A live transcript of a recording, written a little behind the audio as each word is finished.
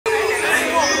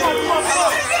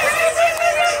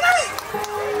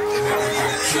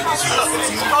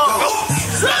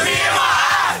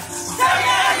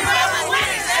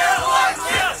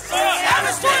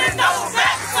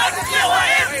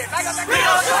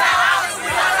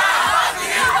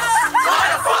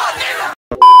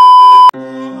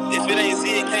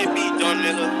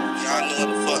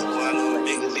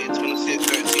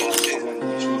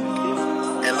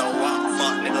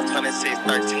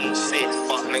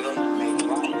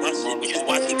nigga. My shit, we just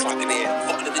watch it clocking in.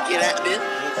 Fuck it to get at this.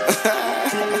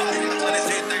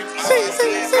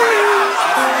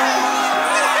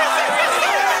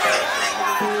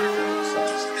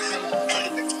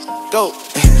 Go.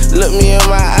 Look me in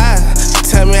my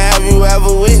eyes. Tell me, have you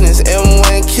ever witnessed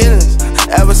M1 killings?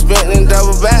 Ever spent in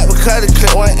double back because the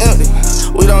clip went empty?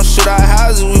 We don't shoot our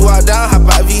houses, we walk down,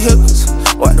 hop out vehicles.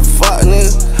 What the fuck,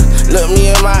 nigga? Look me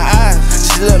in my eyes.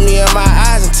 Just look me in my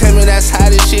eyes and tell me that's how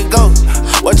this shit goes.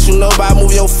 What you know about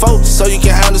move your folks so you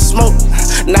can handle smoke?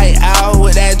 Night owl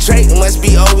with that Drake, must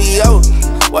be OVO.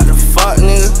 What the fuck,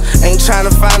 nigga? Ain't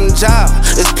tryna find a job.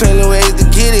 There's plenty ways to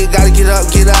get it. Gotta get up,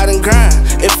 get out and grind.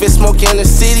 If it's smoke in the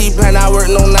city, better not work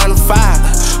no 9 to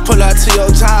 5. Pull up to your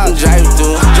job, drive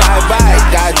through, drive by,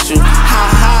 got you. Ha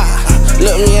ha.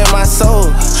 Look me in my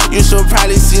soul. You should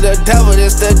probably see the devil,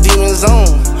 this the demon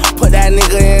zone. Put that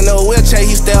nigga in a wheelchair,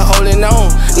 he still holding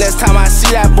on. Next time I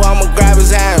see that boy, I'ma grab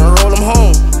his hand and roll him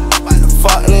home. What the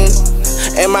fuck, nigga?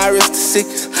 And my wrist the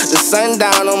sickest. The sun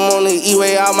down, I'm on the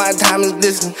E-way, all my diamonds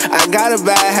glistening. I got a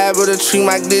bad habit of treat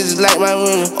my digits like my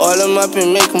women. Oil them up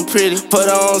and make them pretty. Put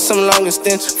her on some long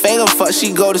extension. Finger fuck,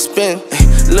 she go to spin.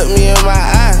 Look me in my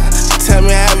eyes. Tell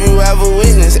me, have you ever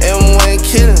witnessed M1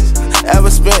 killings? Ever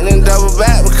spent in double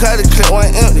back because the clip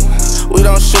went empty? We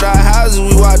don't shoot our houses,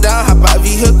 we walk down, hop out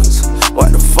vehicles.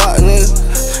 What the fuck, nigga?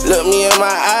 Look me in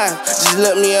my eyes, just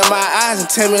look me in my eyes and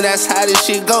tell me that's how this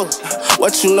shit go.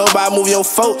 What you know about move your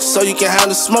folks so you can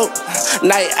handle smoke?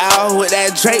 Night owl with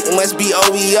that Drake, must be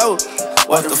OVO.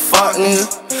 What the fuck, nigga?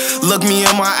 Look me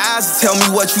in my eyes and tell me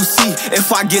what you see.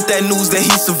 If I get that news that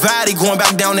he survived, he going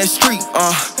back down that street.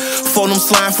 For them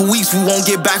slime for weeks, we won't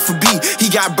get back for B.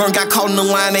 He got burnt, got caught in the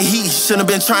line of heat. Shouldn't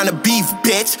have been trying to beef,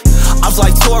 bitch. I was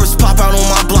like tourists, pop out on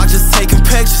my block just taking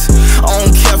pictures. I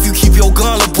don't care if you keep your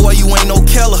gun, little boy, you ain't no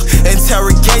killer.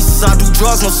 Interrogations, I do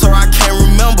drugs, no sir, I can't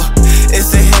remember.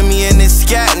 It's a Hemi and it's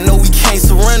scat, no we can't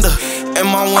surrender. And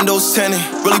my windows tinted,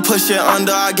 really push it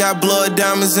under. I got blood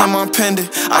diamonds in my pendant.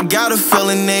 I got a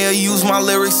feeling they'll use my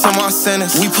lyrics in my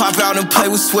sentence. We pop out and play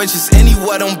with switches.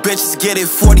 Anywhere them bitches get it.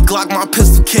 40 Glock, my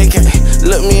pistol kicking.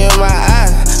 Look me in my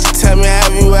eyes. Tell me,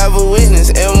 have you ever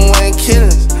witnessed M1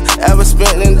 killings? Ever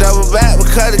spent in double back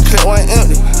because the clip went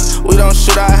empty? We don't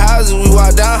shoot our houses, we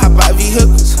walk down, hop out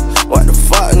vehicles. What the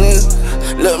fuck, nigga?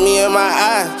 Look me in my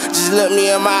eyes, just look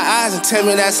me in my eyes and tell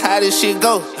me that's how this shit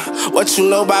go. What you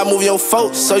know about move your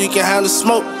folks so you can handle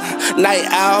smoke? Night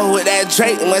owl with that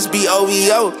Drake, must be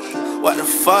OVO. What the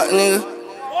fuck, nigga?